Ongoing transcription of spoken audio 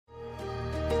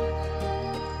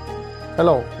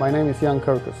Hello, my name is Jan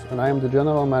Kirkus and I am the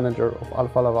General Manager of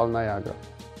Alfa Laval Niagara.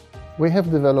 We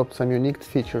have developed some unique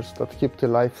features that keep the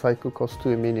life cycle cost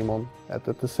to a minimum and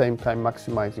at the same time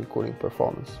maximizing cooling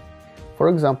performance. For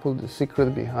example, the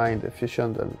secret behind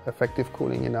efficient and effective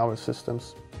cooling in our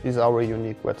systems is our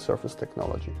unique WetSurface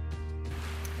technology.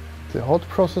 The hot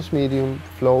process medium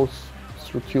flows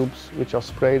through tubes which are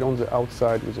sprayed on the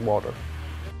outside with water.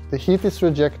 The heat is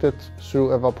rejected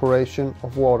through evaporation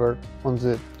of water on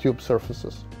the tube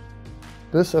surfaces.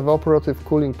 This evaporative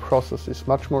cooling process is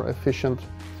much more efficient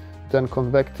than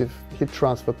convective heat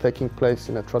transfer taking place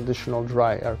in a traditional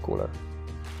dry air cooler.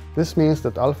 This means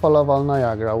that Alfa Laval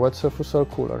Niagara WetSurface air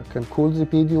cooler can cool the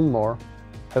medium more,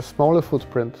 has smaller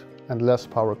footprint and less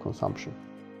power consumption.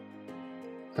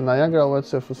 A Niagara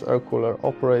WetSurface air cooler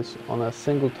operates on a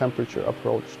single temperature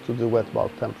approach to the wet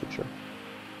bulb temperature.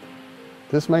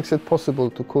 This makes it possible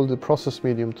to cool the process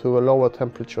medium to a lower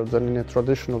temperature than in a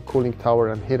traditional cooling tower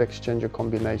and heat exchanger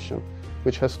combination,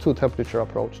 which has two temperature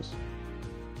approaches.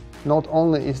 Not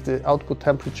only is the output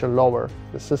temperature lower,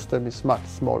 the system is much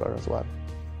smaller as well.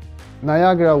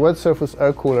 Niagara WetSurface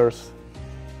air coolers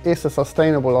is a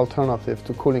sustainable alternative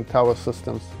to cooling tower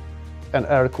systems and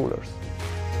air coolers.